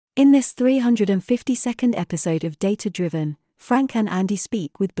In this 350-second episode of Data Driven, Frank and Andy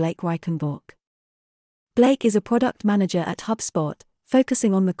speak with Blake Reichenbach. Blake is a product manager at HubSpot,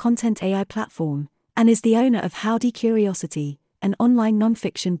 focusing on the content AI platform, and is the owner of Howdy Curiosity, an online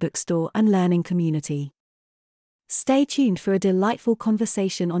nonfiction bookstore and learning community. Stay tuned for a delightful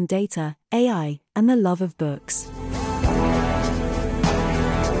conversation on data, AI, and the love of books.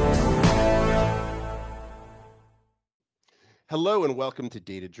 Hello and welcome to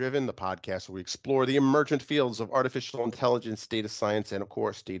Data Driven, the podcast where we explore the emergent fields of artificial intelligence, data science, and of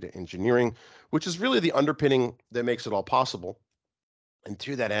course, data engineering, which is really the underpinning that makes it all possible. And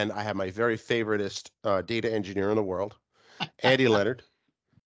to that end, I have my very favoriteest data engineer in the world, Andy Leonard.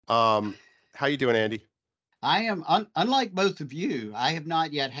 How you doing, Andy? I am, unlike both of you, I have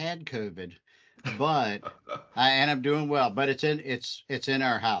not yet had COVID, but and I'm doing well. But it's in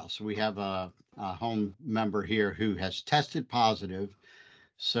our house. We have a home member here who has tested positive,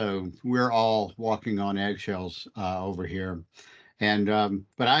 so we're all walking on eggshells over here. And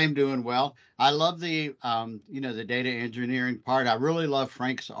but I am doing well. I love the the data engineering part. I really love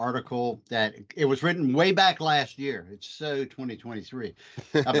Frank's article that it was written way back last year. It's so 2023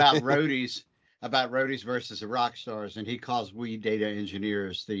 about roadies. About roadies versus the rock stars, and he calls we data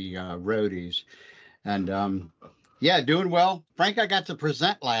engineers the roadies. And doing well. Frank, I got to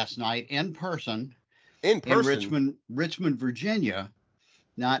present last night in person in Richmond, Virginia,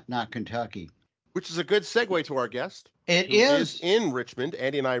 not Kentucky. Which is a good segue to our guest. It is in Richmond.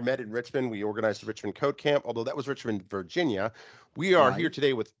 Andy and I met in Richmond. We organized the Richmond Code Camp, although that was Richmond, Virginia. We are here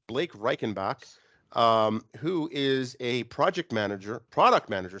today with Blake Reichenbach, who is a product manager,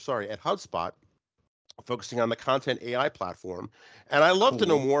 at HubSpot, focusing on the content AI platform. And I love to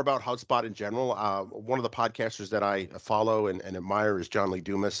know more about HubSpot in general. One of the podcasters that I follow and admire is John Lee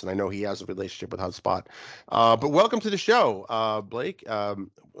Dumas, and I know he has a relationship with HubSpot. But welcome to the show, Blake.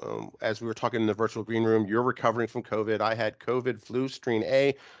 As we were talking in the virtual green room, you're recovering from COVID. I had COVID, flu, strain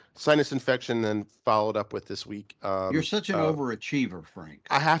A, sinus infection, then followed up with this week. You're such an overachiever, Frank.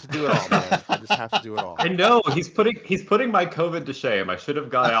 I have to do it all, man. I just have to do it all. I know he's putting my COVID to shame. I should have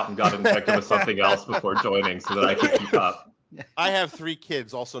gone out and got infected with something else before joining, so that I could keep up. I have 3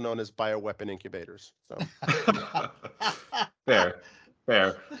 kids, also known as bioweapon incubators. So fair.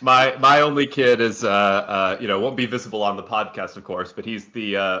 My only kid is won't be visible on the podcast, of course, but he's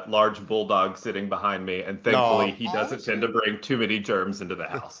the large bulldog sitting behind me, and thankfully he doesn't tend to bring too many germs into the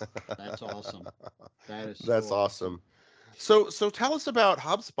house. That's awesome. That's awesome. So tell us about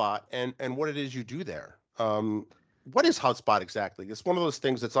HubSpot and what it is you do there. What is HubSpot exactly? It's one of those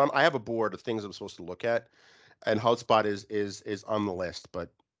things that's on. I have a board of things I'm supposed to look at, and HubSpot is on the list, but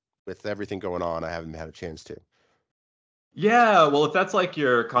with everything going on, I haven't had a chance to. Yeah, well, if that's like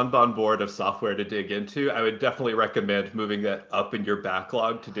your Kanban board of software to dig into, I would definitely recommend moving that up in your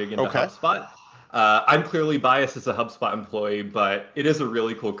backlog to dig into HubSpot. I'm clearly biased as a HubSpot employee, but it is a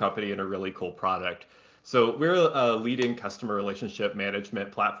really cool company and a really cool product. So we're a leading customer relationship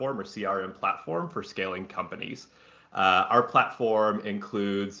management platform, or CRM platform, for scaling companies. Our platform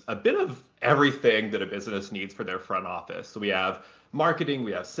includes a bit of everything that a business needs for their front office. So we have marketing,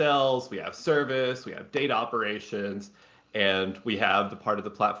 we have sales, we have service, we have data operations, and we have the part of the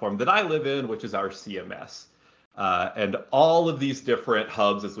platform that I live in, which is our CMS. And all of these different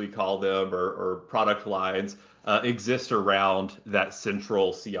hubs, as we call them, or product lines, exist around that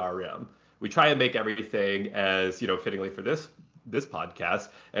central CRM. We try and make everything as, fittingly for this podcast,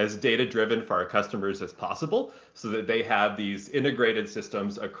 as data-driven for our customers as possible, so that they have these integrated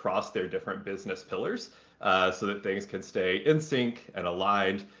systems across their different business pillars, so that things can stay in sync and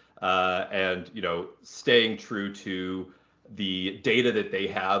aligned, and staying true to the data that they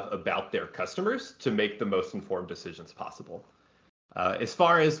have about their customers to make the most informed decisions possible. As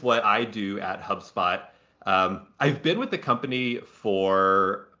far as what I do at HubSpot, I've been with the company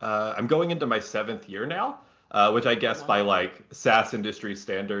for, I'm going into my 7th year now, which I guess by like SaaS industry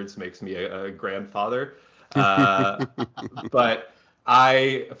standards makes me a grandfather. But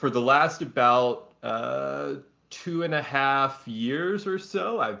for the last about 2.5 years or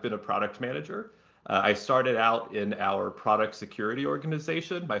so, I've been a product manager. I started out in our product security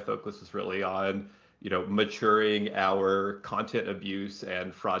organization. My focus was really on, maturing our content abuse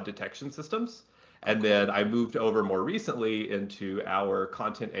and fraud detection systems. And then I moved over more recently into our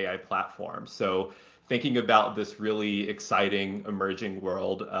content AI platform. So thinking about this really exciting emerging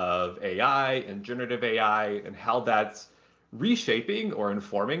world of AI and generative AI and how that's reshaping or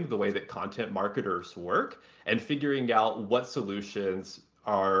informing the way that content marketers work, and figuring out what solutions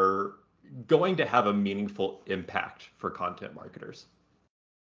are going to have a meaningful impact for content marketers.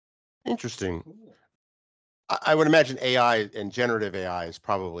 Interesting. I would imagine AI and generative AI is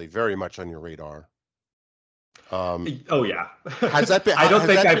probably very much on your radar. Oh yeah. Has that been? I don't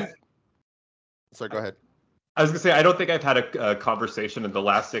think I've. Sorry, go ahead. I was gonna say I don't think I've had a conversation in the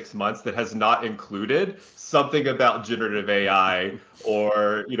last 6 months that has not included something about generative AI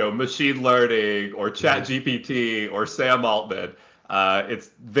or machine learning or Chat GPT or Sam Altman. It's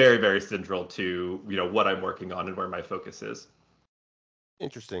very, very central to what I'm working on and where my focus is.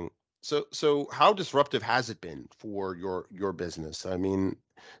 Interesting. So how disruptive has it been for your business? I mean,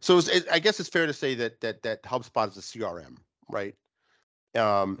 I guess it's fair to say that HubSpot is a CRM, right?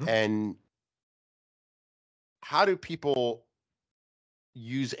 And how do people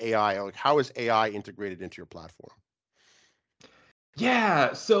use AI? Like, how is AI integrated into your platform?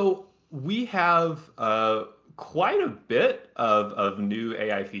 Yeah, so we have quite a bit of new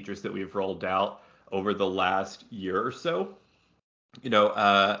AI features that we've rolled out over the last year or so.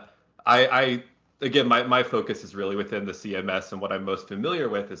 I again, my focus is really within the CMS, and what I'm most familiar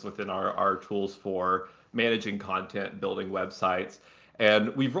with is within our tools for managing content, building websites.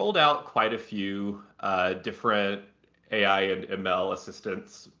 And we've rolled out quite a few different AI and ML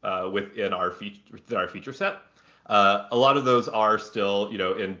assistants within our feature set. A lot of those are still,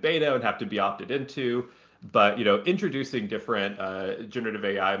 in beta and have to be opted into, but introducing different generative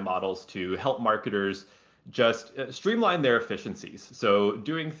AI models to help marketers just streamline their efficiencies. So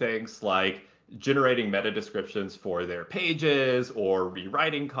doing things like generating meta descriptions for their pages or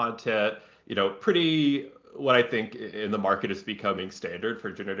rewriting content, pretty what I think in the market is becoming standard for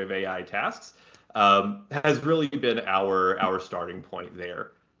generative AI tasks, has really been our starting point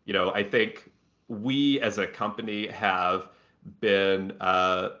there. I think we as a company have been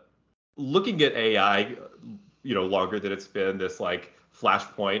looking at AI, longer than it's been this like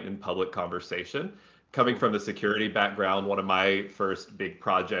flashpoint in public conversation. Coming from the security background, one of my first big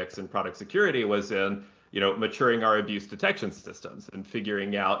projects in product security was in, maturing our abuse detection systems and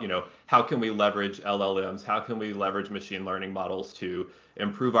figuring out, how can we leverage LLMs, how can we leverage machine learning models to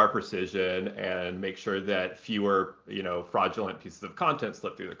improve our precision and make sure that fewer, fraudulent pieces of content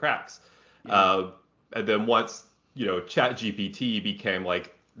slip through the cracks. Yeah. And then once, Chat GPT became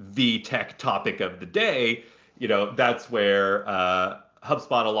like the tech topic of the day, that's where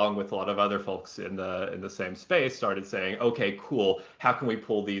HubSpot, along with a lot of other folks in the same space, started saying, okay, cool. How can we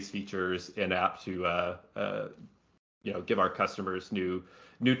pull these features in app to give our customers new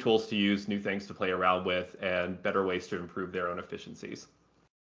tools to use, new things to play around with, and better ways to improve their own efficiencies.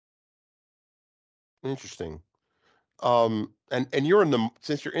 Interesting. And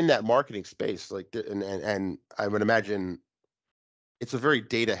since you're in that marketing space, like, and I would imagine it's a very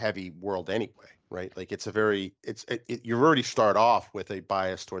data heavy world anyway, right? Like you already start off with a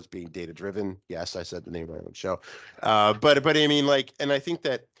bias towards being data driven. Yes, I said the name of my own show. But I mean, like, and I think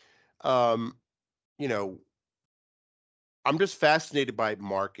that, I'm just fascinated by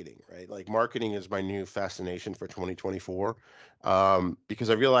marketing, right? Like marketing is my new fascination for 2024, because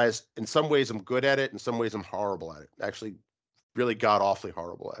I realize in some ways I'm good at it, in some ways I'm horrible at it. Actually, really god awfully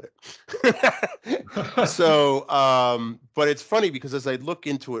horrible at it. So, but it's funny because as I look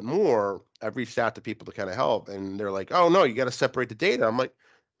into it more, I've reached out to people to kind of help, and they're like, "Oh no, you got to separate the data." I'm like,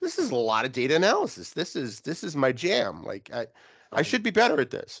 "This is a lot of data analysis. This is my jam. Like I should be better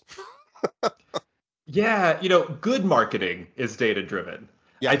at this." Yeah, good marketing is data driven.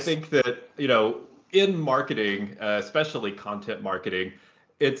 Yes. I think that, in marketing, especially content marketing,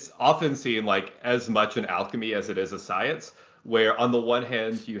 it's often seen like as much an alchemy as it is a science, where on the one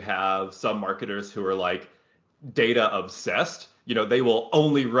hand, you have some marketers who are like data obsessed. They will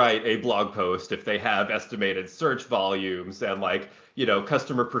only write a blog post if they have estimated search volumes and like,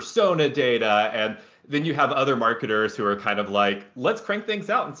 customer persona data. And then you have other marketers who are kind of like, let's crank things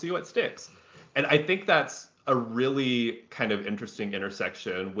out and see what sticks. And I think that's a really kind of interesting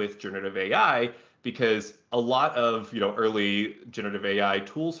intersection with generative AI, because a lot of early generative AI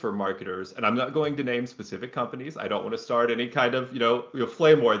tools for marketers, and I'm not going to name specific companies, I don't want to start any kind of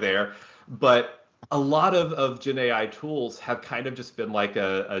flame war there, but a lot of Gen AI tools have kind of just been like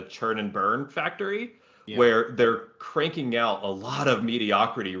a churn and burn factory, where they're cranking out a lot of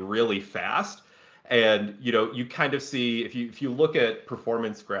mediocrity really fast. And you kind of see, if you look at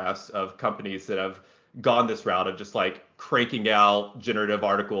performance graphs of companies that have gone this route of just like cranking out generative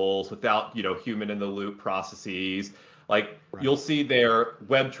articles without human in the loop processes, like you'll see their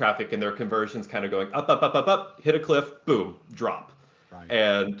web traffic and their conversions kind of going up, hit a cliff, boom, drop. Right.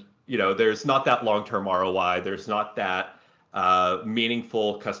 And there's not that long-term ROI. There's not that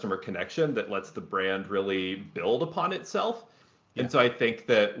meaningful customer connection that lets the brand really build upon itself. Yeah. And so I think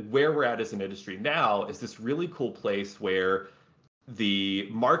that where we're at as an industry now is this really cool place where the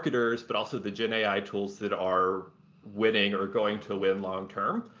marketers, but also the Gen AI tools that are winning or going to win long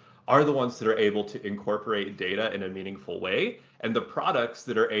term are the ones that are able to incorporate data in a meaningful way, and the products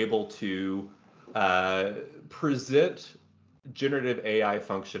that are able to present generative AI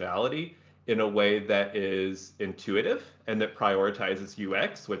functionality in a way that is intuitive and that prioritizes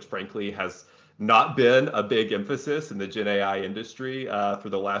UX, which frankly has not been a big emphasis in the Gen AI industry for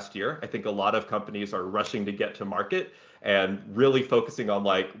the last year. I think a lot of companies are rushing to get to market and really focusing on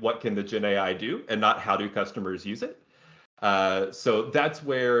like, what can the Gen AI do and not how do customers use it. So that's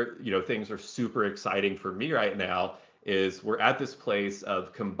where, things are super exciting for me right now is we're at this place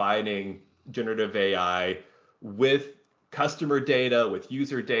of combining generative AI with customer data, with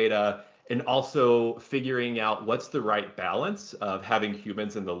user data, and also figuring out what's the right balance of having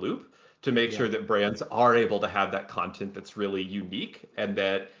humans in the loop to make sure that brands are able to have that content that's really unique and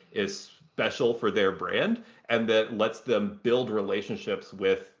that is special for their brand and that lets them build relationships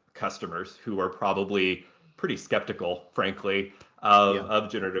with customers who are probably pretty skeptical, frankly, of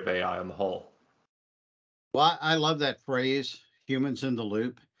generative AI on the whole. Well, I love that phrase, humans in the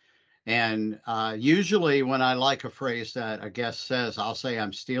loop. And usually when I like a phrase that a guest says, I'll say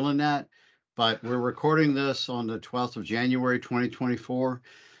I'm stealing that. But we're recording this on the 12th of January, 2024.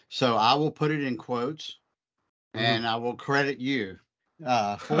 So I will put it in quotes and I will credit you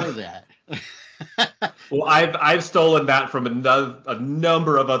for that. Well, I've stolen that from a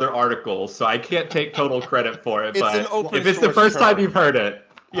number of other articles, so I can't take total credit for it. But if it's the first time you've heard it,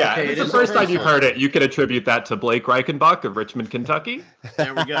 if it's the first time you've heard it, you can attribute that to Blake Reichenbach of Richmond, Kentucky.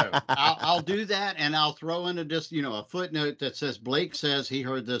 There we go. I'll do that, and I'll throw in a footnote that says Blake says he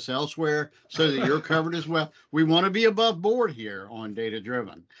heard this elsewhere, so that you're covered as well. We want to be above board here on Data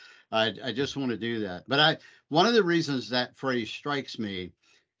Driven. I just want to do that. But one of the reasons that phrase strikes me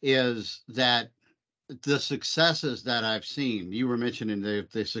is that the successes that I've seen, you were mentioning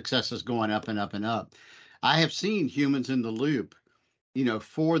the successes going up and up and up. I have seen humans in the loop,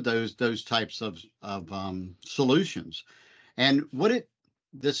 for those types of solutions. And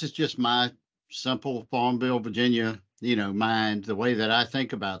this is just my simple Farmville, Virginia, mind, the way that I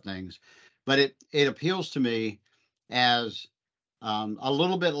think about things. But it appeals to me as a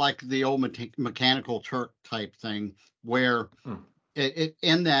little bit like the old mechanical Turk type thing, where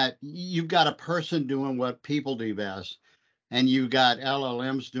in that you've got a person doing what people do best, and you've got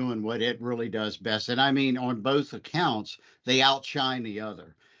LLMs doing what it really does best. And I mean, on both accounts, they outshine the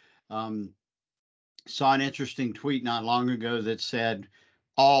other. Saw an interesting tweet not long ago that said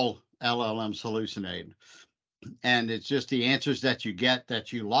all LLMs hallucinate. And it's just the answers that you get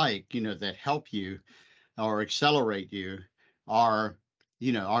that you like, that help you or accelerate you are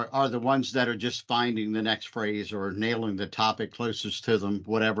the ones that are just finding the next phrase or nailing the topic closest to them,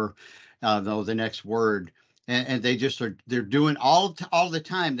 whatever, the next word. And they just they're doing all the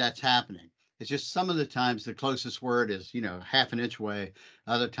time that's happening. It's just some of the times the closest word is, half an inch away.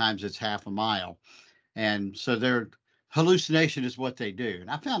 Other times it's half a mile. And so their hallucination is what they do. And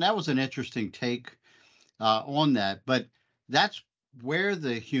I found that was an interesting take on that. But that's where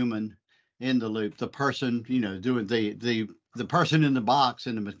the human in the loop, the person, doing the person in the box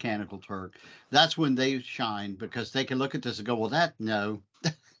in the mechanical Turk, that's when they shine, because they can look at this and go, well,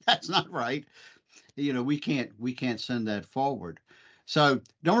 that's not right. We can't send that forward. So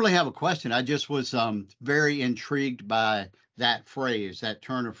don't really have a question. I just was very intrigued by that phrase, that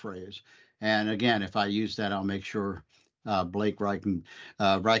turn of phrase. And again, if I use that, I'll make sure Blake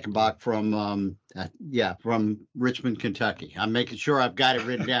Reichenbach from Richmond, Kentucky. I'm making sure I've got it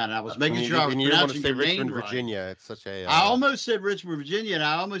written down. I was making sure I was pronouncing your name Richmond, Virginia. It's such a. I almost said Richmond, Virginia, and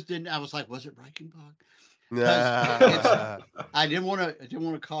I almost didn't. I was like, was it Reichenbach? I didn't want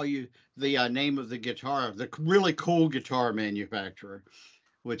to call you the name of the guitar, the really cool guitar manufacturer,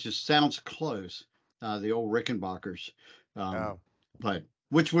 which sounds close, the old Rickenbackers, but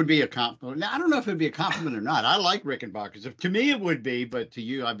which would be a compliment. Now, I don't know if it'd be a compliment or not. I like Rickenbackers. To me, it would be, but to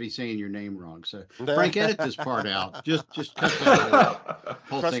you, I'd be saying your name wrong. So Frank, edit this part out. Just cut the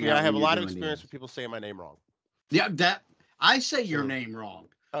whole Trust thing me, out. I have a lot of experience with people saying my name wrong. Yeah, I say your name wrong.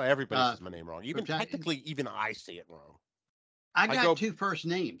 Oh, everybody says my name wrong. Even technically, even I say it wrong. I got two first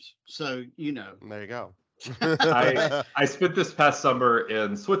names, so There you go. I spent this past summer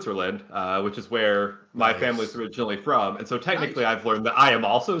in Switzerland, which is where my family's originally from, and so technically I've learned that I am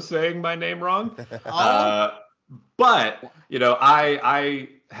also saying my name wrong. But I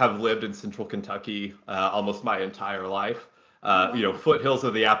have lived in Central Kentucky almost my entire life. Foothills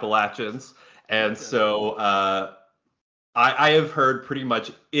of the Appalachians, and so I have heard pretty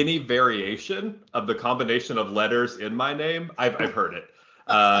much any variation of the combination of letters in my name. I've heard it.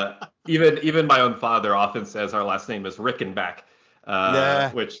 Even my own father often says our last name is Reichenbach,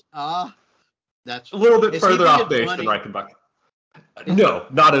 which that's a little bit is he further being off base than funny? Reichenbach. No,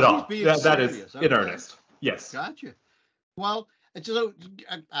 not at He's all. being That is serious. in Okay. earnest. Yes. Gotcha. Well, so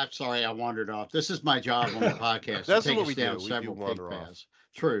I'm sorry I wandered off. This is my job on the podcast. That's to take what us we down do. We several do wander pig off. paths.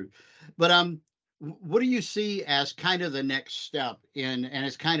 True, but what do you see as kind of the next step in? And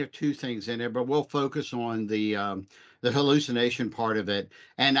it's kind of two things in there, but we'll focus on the hallucination part of it.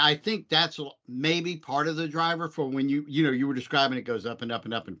 And I think that's maybe part of the driver for when you were describing it goes up and up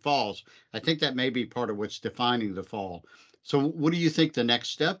and up and falls. I think that may be part of what's defining the fall. So what do you think the next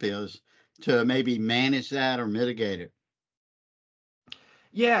step is to maybe manage that or mitigate it?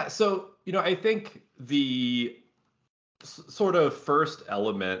 Yeah, so I think the sort of first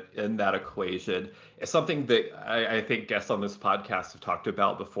element in that equation is something that I think guests on this podcast have talked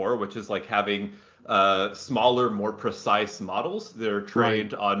about before, which is like having smaller, more precise models that are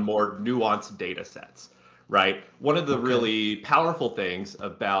trained on more nuanced data sets, right? One of the really powerful things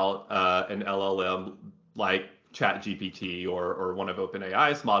about an LLM like ChatGPT or one of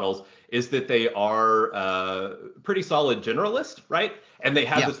OpenAI's models is that they are pretty solid generalist, right? And they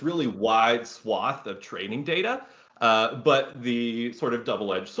have this really wide swath of training data. But the sort of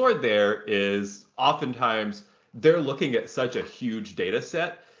double-edged sword there is oftentimes they're looking at such a huge data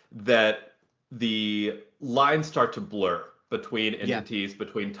set that the lines start to blur between entities,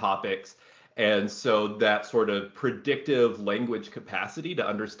 between topics. And so that sort of predictive language capacity to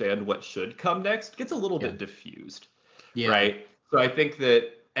understand what should come next gets a little bit diffused, right? So I think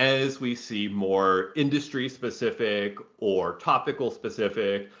that as we see more industry specific or topical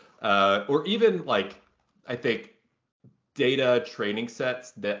specific, or even like, I think data training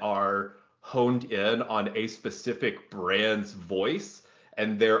sets that are honed in on a specific brand's voice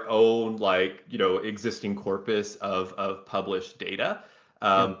and their own existing corpus of published data.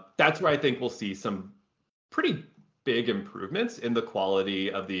 That's where I think we'll see some pretty big improvements in the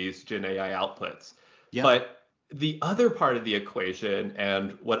quality of these Gen AI outputs. But the other part of the equation,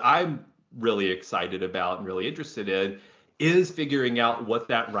 and what I'm really excited about and really interested in, is figuring out what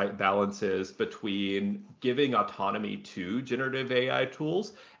that right balance is between giving autonomy to generative AI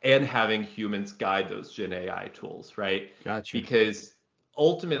tools and having humans guide those Gen AI tools, right? Gotcha. Because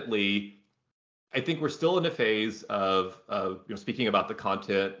ultimately, I think we're still in a phase of speaking about the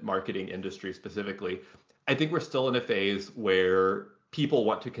content marketing industry specifically, I think we're still in a phase where people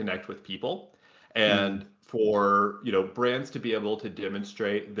want to connect with people. And for brands to be able to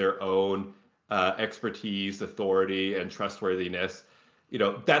demonstrate their own expertise, authority, and trustworthiness,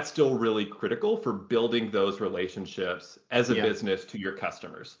 that's still really critical for building those relationships as a business to your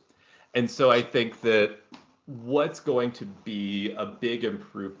customers. And so I think that what's going to be a big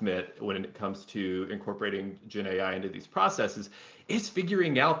improvement when it comes to incorporating Gen AI into these processes is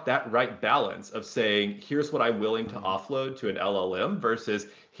figuring out that right balance of saying, here's what I'm willing to offload to an LLM versus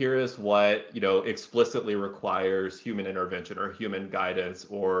here is what, explicitly requires human intervention or human guidance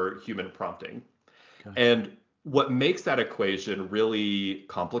or human prompting. Gotcha. And what makes that equation really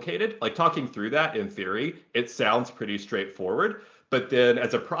complicated, like talking through that in theory, it sounds pretty straightforward. But then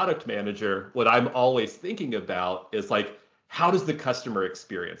as a product manager, what I'm always thinking about is like, how does the customer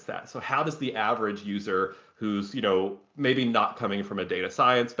experience that? So how does the average user who's, maybe not coming from a data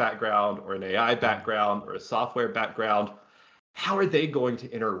science background or an AI background or a software background, how are they going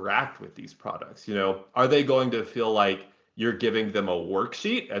to interact with these products? Are they going to feel like you're giving them a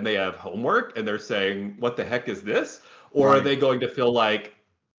worksheet and they have homework and they're saying, what the heck is this? Or are they going to feel like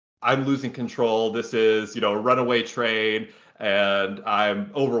I'm losing control? This is, a runaway train and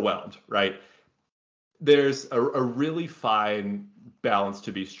I'm overwhelmed, right? There's a really fine balance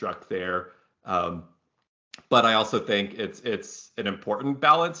to be struck there. But I also think it's an important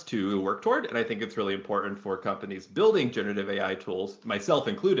balance to work toward. And I think it's really important for companies building generative AI tools, myself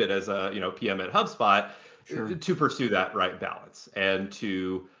included as a PM at HubSpot, to pursue that right balance and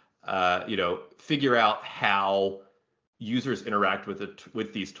to figure out how users interact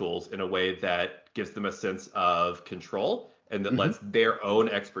with these tools in a way that gives them a sense of control and that lets their own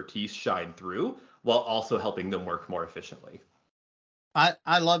expertise shine through while also helping them work more efficiently.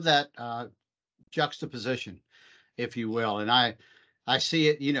 I love that juxtaposition, if you will. And I see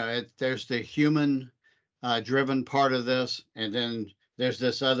it, there's the human driven part of this, and then there's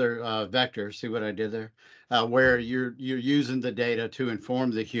this other vector. See what I did there? Where you're using the data to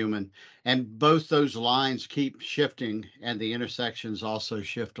inform the human, and both those lines keep shifting, and the intersections also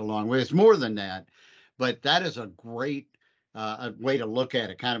shift along. Well, it's more than that, but that is a great way to look at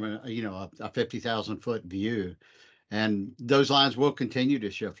it, kind of a 50,000 foot view. And those lines will continue to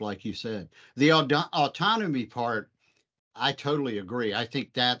shift, like you said. The autonomy part, I totally agree. I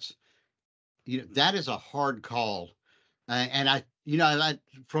think that is a hard call And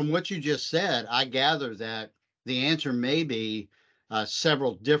from what you just said, I gather that the answer may be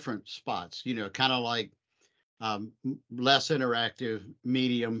several different spots. Kind of like less interactive,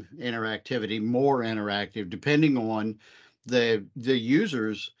 medium interactivity, more interactive, depending on the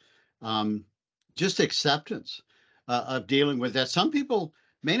users' just acceptance of dealing with that. Some people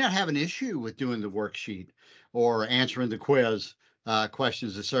may not have an issue with doing the worksheet or answering the quiz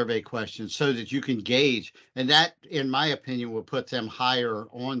questions, the survey questions, so that you can gauge. And that, in my opinion, will put them higher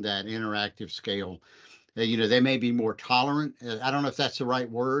on that interactive scale. They may be more tolerant. I don't know if that's the right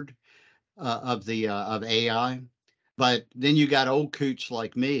word of AI, but then you got old coots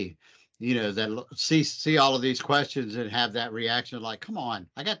like me, that see all of these questions and have that reaction like, come on,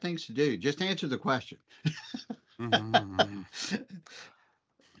 I got things to do. Just answer the question. Mm-hmm.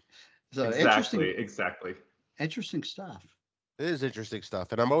 So Exactly. Interesting stuff. It is interesting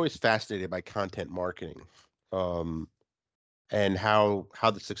stuff, and I'm always fascinated by content marketing, and how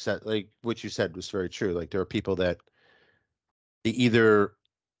the success, like what you said, was very true. Like there are people that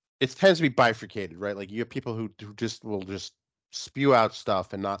it tends to be bifurcated, right? Like you have people who just will just spew out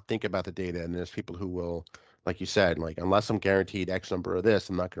stuff and not think about the data, and there's people who will, like you said, like unless I'm guaranteed X number of this,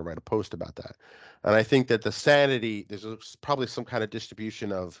 I'm not going to write a post about that. And I think that the sanity, there's probably some kind of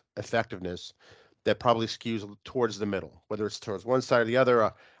distribution of effectiveness that probably skews towards the middle, whether it's towards one side or the other.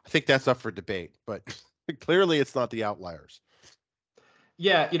 I think that's up for debate, but clearly it's not the outliers.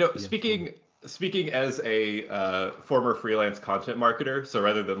 Yeah, speaking as a former freelance content marketer, so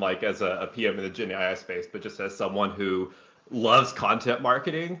rather than like as a PM in the Gen AI space, but just as someone who loves content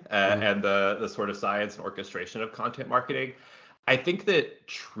marketing and the sort of science and orchestration of content marketing, I think that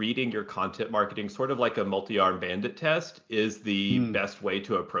treating your content marketing sort of like a multi-armed bandit test is the best way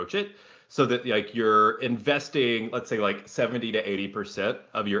to approach it. So that like you're investing, let's say like 70 to 80%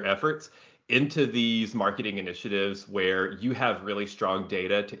 of your efforts into these marketing initiatives where you have really strong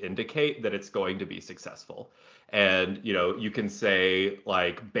data to indicate that it's going to be successful. And you can say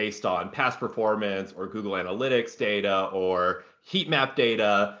like based on past performance or Google Analytics data or heat map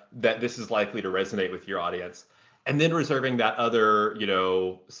data that this is likely to resonate with your audience. And then reserving that other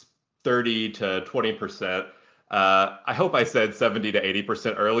 30 to 20%. I hope I said 70 to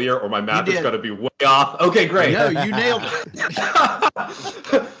 80% earlier, or my math is going to be way off. Okay, great. No, you nailed it.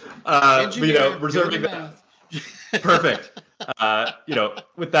 Reserving that. Perfect.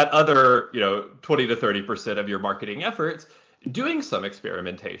 With that other, 20 to 30% of your marketing efforts, doing some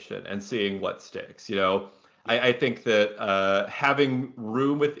experimentation and seeing what sticks. I think that having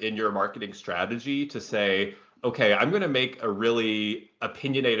room within your marketing strategy to say, okay, I'm going to make a really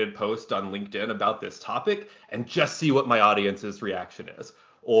opinionated post on LinkedIn about this topic and just see what my audience's reaction is.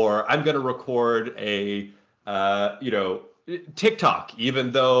 Or I'm going to record a, TikTok,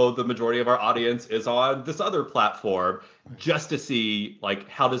 even though the majority of our audience is on this other platform, just to see like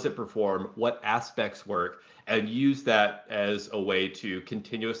how does it perform, what aspects work, and use that as a way to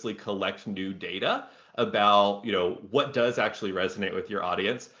continuously collect new data about what does actually resonate with your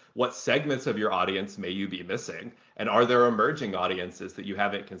audience, what segments of your audience may you be missing, and are there emerging audiences that you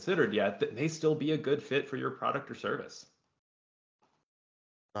haven't considered yet that may still be a good fit for your product or service.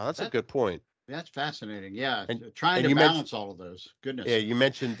 Oh, that's a good point. That's fascinating. Yeah, trying to balance all of those. Goodness. Yeah, you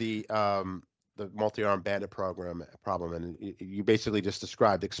mentioned the multi-armed bandit problem, and you basically just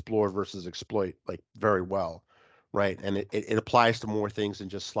described explore versus exploit like very well, right? And it applies to more things than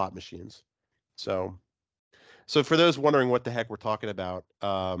just slot machines. So for those wondering what the heck we're talking about,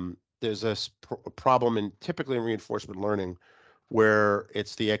 there's a problem typically in reinforcement learning where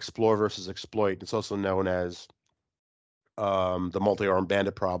it's the explore versus exploit. It's also known as the multi-armed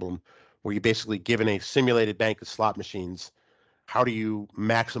bandit problem, where you're basically given a simulated bank of slot machines. How do you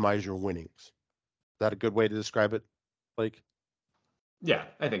maximize your winnings? Is that a good way to describe it, Blake? Yeah,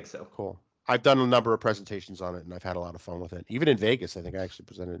 I think so. Cool. I've done a number of presentations on it, and I've had a lot of fun with it. Even in Vegas, I think I actually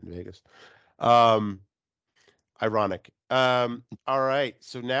presented it in Vegas. Ironic. All right.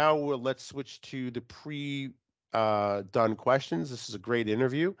 So now let's switch to the pre-done questions. This is a great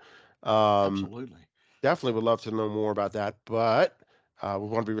interview. Absolutely. Definitely would love to know more about that, but we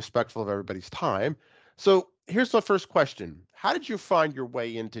want to be respectful of everybody's time. So here's the first question. How did you find your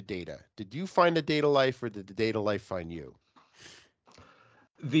way into data? Did you find the data life, or did the data life find you?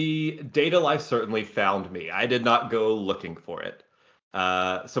 The data life certainly found me. I did not go looking for it.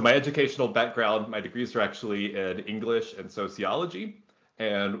 So my educational background, my degrees are actually in English and sociology.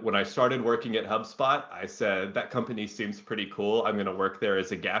 And when I started working at HubSpot, I said, that company seems pretty cool. I'm going to work there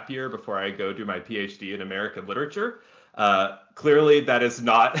as a gap year before I go do my PhD in American literature. Clearly, that is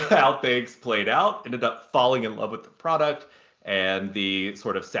not how things played out. Ended up falling in love with the product and the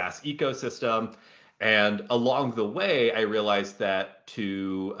sort of SaaS ecosystem. And along the way, I realized that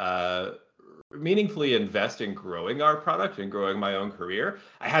to meaningfully invest in growing our product and growing my own career,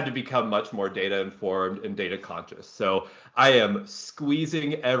 I had to become much more data informed and data conscious. So I am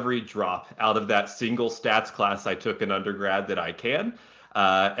squeezing every drop out of that single stats class I took in undergrad that I can.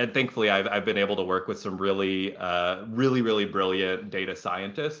 And thankfully, I've been able to work with some really brilliant data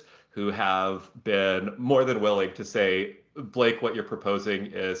scientists who have been more than willing to say, Blake, what you're proposing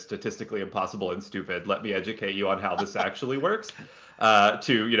is statistically impossible and stupid. Let me educate you on how this actually works,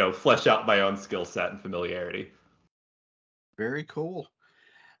 to flesh out my own skill set and familiarity. Very cool.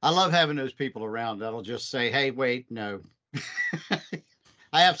 I love having those people around that'll just say, "Hey, wait, no."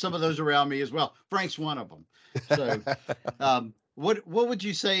 I have some of those around me as well. Frank's one of them. So, what would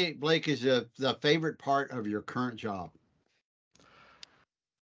you say, Blake, is the favorite part of your current job?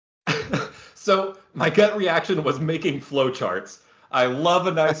 So my gut reaction was making flowcharts. I love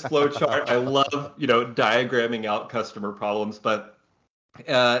a nice flowchart. I love, diagramming out customer problems. But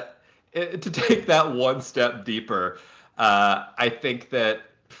to take that one step deeper, I think that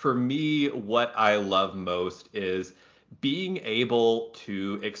for me, what I love most is being able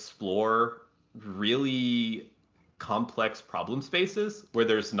to explore really complex problem spaces where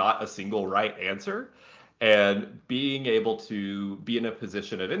there's not a single right answer, and being able to be in a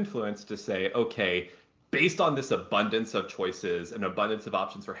position of influence to say, okay, based on this abundance of choices and abundance of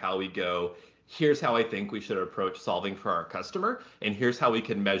options for how we go, here's how I think we should approach solving for our customer, and here's how we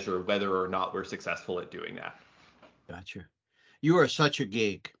can measure whether or not we're successful at doing that. Gotcha. You are such a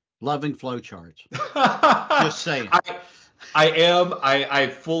geek, loving flowcharts. Just saying. I am. I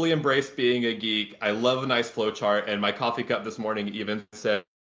fully embrace being a geek. I love a nice flowchart, and my coffee cup this morning even says,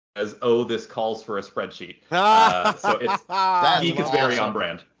 "Oh, this calls for a spreadsheet." So geek is very on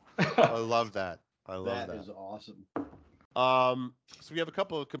brand. I love that. That is awesome. So we have a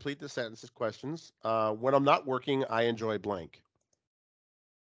couple of complete the sentences questions. When I'm not working, I enjoy blank.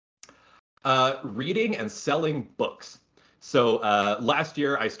 Reading and selling books. So last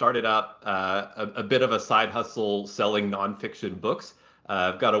year I started up a bit of a side hustle selling nonfiction books.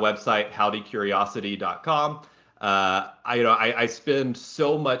 I've got a website, howdycuriosity.com. I spend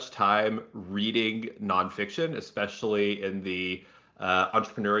so much time reading nonfiction, especially in the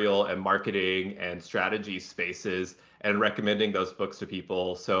entrepreneurial and marketing and strategy spaces, and recommending those books to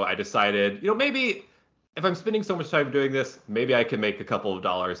people. So I decided, maybe if I'm spending so much time doing this, maybe I can make a couple of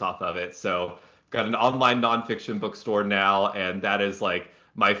dollars off of it. So got an online nonfiction bookstore now, and that is like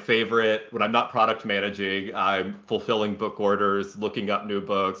my favorite. When I'm not product managing, I'm fulfilling book orders, looking up new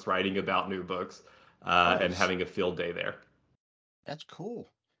books, writing about new books, nice. And having a field day there. That's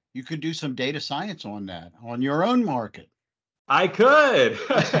cool. You could do some data science on that, on your own market. I could,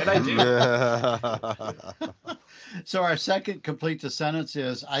 and I do. So our second complete the sentence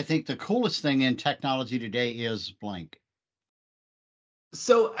is, I think the coolest thing in technology today is blank.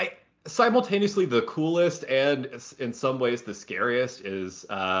 So simultaneously the coolest and in some ways the scariest is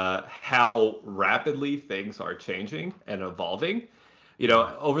how rapidly things are changing and evolving.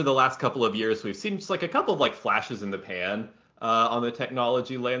 Over the last couple of years, we've seen just like a couple of like flashes in the pan on the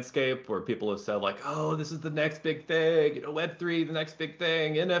technology landscape where people have said like, oh, this is the next big thing, Web3, the next big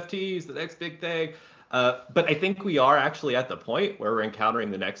thing, NFTs, the next big thing. But I think we are actually at the point where we're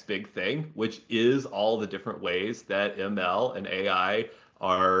encountering the next big thing, which is all the different ways that ML and AI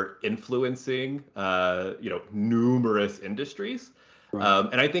are influencing, numerous industries. Right.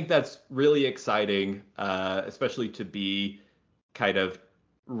 And I think that's really exciting, especially to be kind of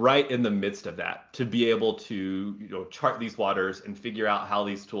right in the midst of that, to be able to, chart these waters and figure out how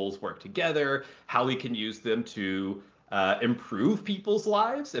these tools work together, how we can use them to improve people's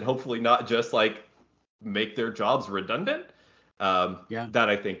lives, and hopefully not just like make their jobs redundant. That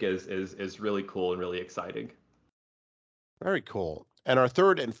I think is really cool and really exciting. Very cool. And our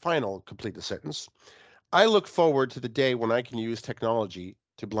third and final complete the sentence. I look forward to the day when I can use technology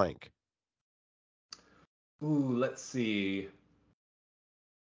to blank. Ooh, let's see.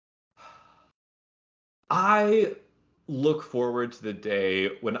 I look forward to the day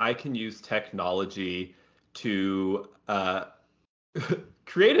when I can use technology to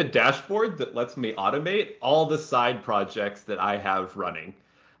create a dashboard that lets me automate all the side projects that I have running.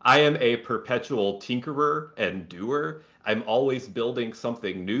 I am a perpetual tinkerer and doer. I'm always building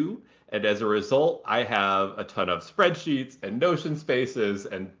something new. And as a result, I have a ton of spreadsheets and Notion spaces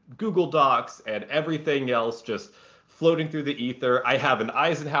and Google Docs and everything else just floating through the ether. I have an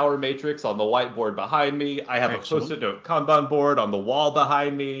Eisenhower matrix on the whiteboard behind me. I have a Post-it note Kanban board on the wall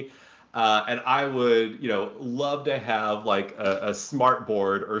behind me. And I would, love to have like a smart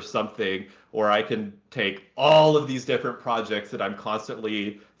board or something where I can take all of these different projects that I'm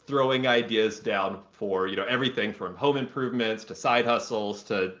constantly throwing ideas down for, everything from home improvements to side hustles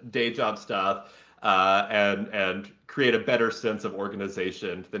to day job stuff, and create a better sense of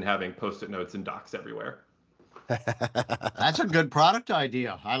organization than having Post-it notes and docs everywhere. That's a good product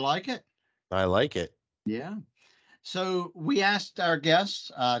idea. I like it. I like it. Yeah. So we asked our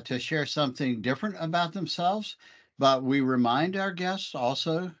guests to share something different about themselves, but we remind our guests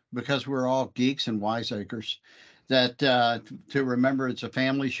also, because we're all geeks and wiseacres, that to remember it's a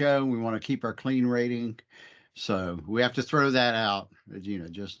family show. We want to keep our clean rating. So we have to throw that out,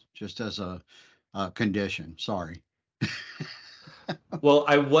 just as a condition. Sorry. Well,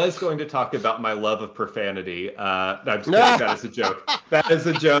 I was going to talk about my love of profanity. No, I'm just kidding. That is a joke. That is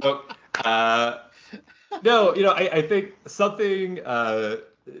a joke. No, I think something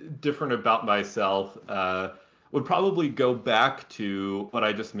different about myself would probably go back to what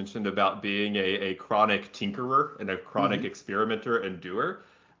I just mentioned about being a chronic tinkerer and a chronic experimenter and doer.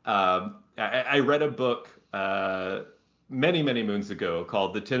 I read a book many, many moons ago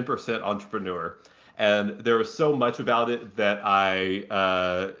called The 10% Entrepreneur. And there was so much about it that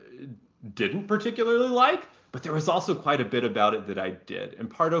I didn't particularly like, but there was also quite a bit about it that I did. And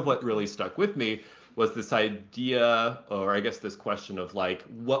part of what really stuck with me was this idea, or I guess this question of like,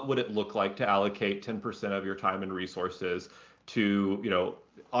 what would it look like to allocate 10% of your time and resources to,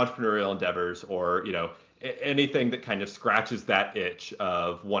 entrepreneurial endeavors, or, anything that kind of scratches that itch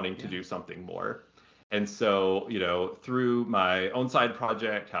of wanting to do something more. And so, through my own side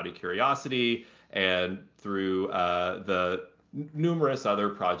project, Howdy Curiosity, and through the numerous other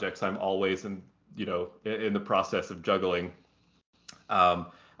projects I'm always in the process of juggling,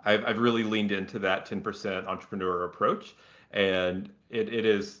 I've really leaned into that 10% entrepreneur approach, and it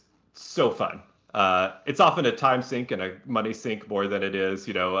is so fun. It's often a time sink and a money sink more than it is,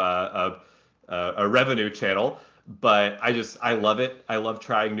 a revenue channel. But I love it. I love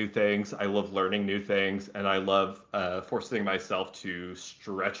trying new things. I love learning new things, and I love forcing myself to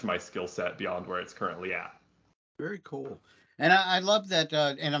stretch my skill set beyond where it's currently at. Very cool. And I love that,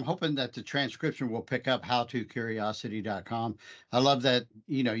 and I'm hoping that the transcription will pick up howtocuriosity.com. I love that,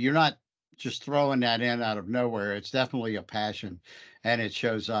 you're not just throwing that in out of nowhere. It's definitely a passion, and it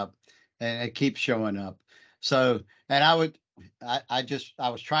shows up, and it keeps showing up. So, and I was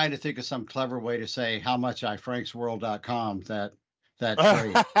trying to think of some clever way to say how much I franksworld.com, that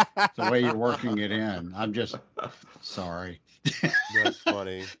phrase, the way you're working it in. I'm just sorry. That's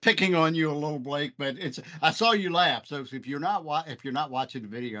funny. Picking on you a little, Blake, but I saw you laugh. So if you're not watching the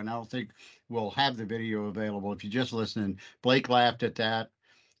video, and I don't think we'll have the video available, if you're just listening, Blake laughed at that.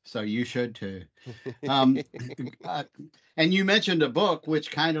 So you should too. And you mentioned a book, which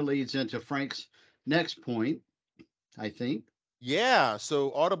kind of leads into Frank's next point, I think. Yeah.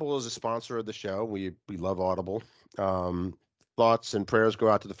 So Audible is a sponsor of the show. We love Audible. Thoughts and prayers go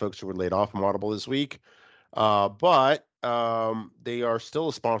out to the folks who were laid off from Audible this week. But they are still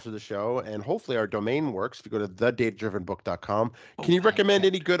a sponsor of the show, and hopefully our domain works. If you go to thedatadrivenbook.com, can you recommend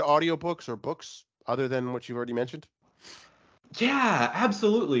any good audiobooks or books other than what you've already mentioned? Yeah,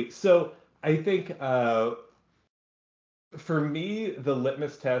 absolutely. So I think for me, the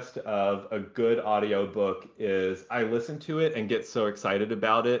litmus test of a good audiobook is I listen to it and get so excited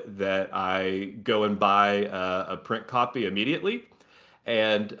about it that I go and buy a print copy immediately.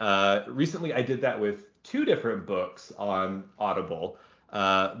 And recently I did that with two different books on Audible.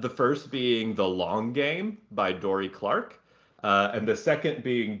 The first being The Long Game by Dory Clark, and the second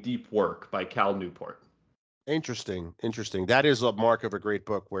being Deep Work by Cal Newport. Interesting. That is a mark of a great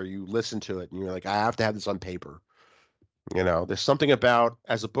book, where you listen to it and you're like, I have to have this on paper. There's something about,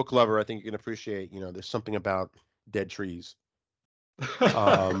 as a book lover, I think you can appreciate, there's something about dead trees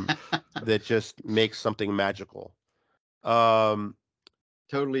that just makes something magical.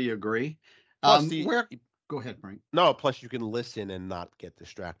 Totally agree. Go ahead, Frank. No, plus you can listen and not get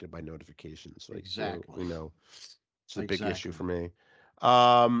distracted by notifications. Exactly. It's a big issue for me.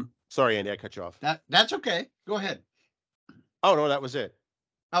 Sorry, Andy, I cut you off. That's okay. Go ahead. Oh, no, that was it.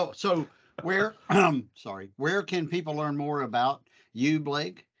 Oh, so where can people learn more about you,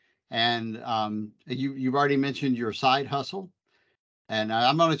 Blake? And you've already mentioned your side hustle, and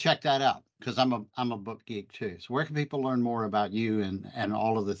I'm going to check that out, because I'm a book geek too. So where can people learn more about you and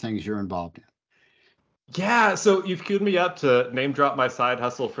all of the things you're involved in? Yeah, so you've queued me up to name drop my side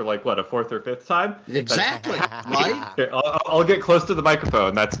hustle for like, what, a fourth or fifth time? Exactly, right? Here, I'll get close to the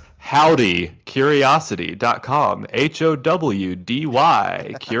microphone. That's howdycuriosity.com.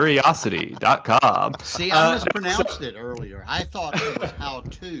 HOWDY curiosity.com. See, I mispronounced it earlier. I thought it was how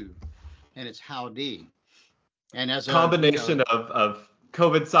to, and it's howdy. And as a combination of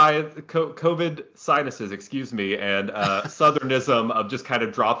COVID sinuses, excuse me, and southernism of just kind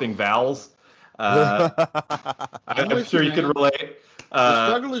of dropping vowels. I'm sure you can relate. The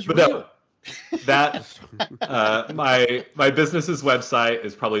struggle is real. No, that my business's website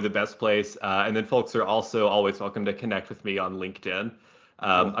is probably the best place, and then folks are also always welcome to connect with me on LinkedIn.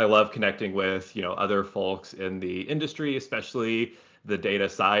 I love connecting with other folks in the industry, especially the data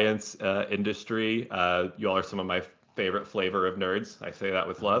science industry. You all are some of my favorite flavor of nerds. I say that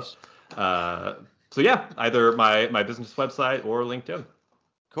with love. So yeah, either my business website or LinkedIn.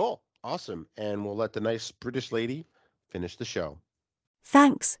 Cool. Awesome. And we'll let the nice British lady finish the show.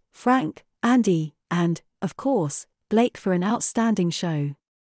 Thanks, Frank, Andy, and, of course, Blake for an outstanding show.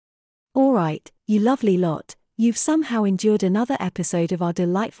 All right, you lovely lot, you've somehow endured another episode of our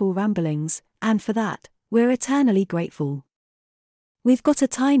delightful ramblings, and for that, we're eternally grateful. We've got a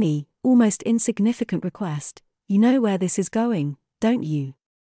tiny, almost insignificant request. You know where this is going, don't you?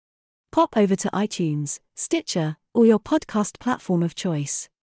 Pop over to iTunes, Stitcher, or your podcast platform of choice.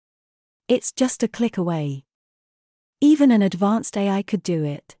 It's just a click away. Even an advanced AI could do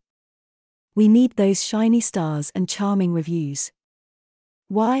it. We need those shiny stars and charming reviews.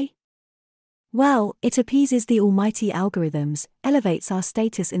 Why? Well, it appeases the almighty algorithms, elevates our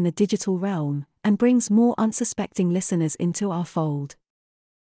status in the digital realm, and brings more unsuspecting listeners into our fold.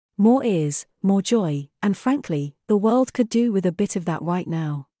 More ears, more joy, and frankly, the world could do with a bit of that right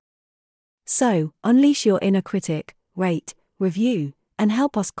now. So, unleash your inner critic, rate, review, and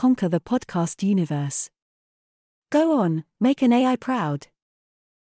help us conquer the podcast universe. Go on, make an AI proud.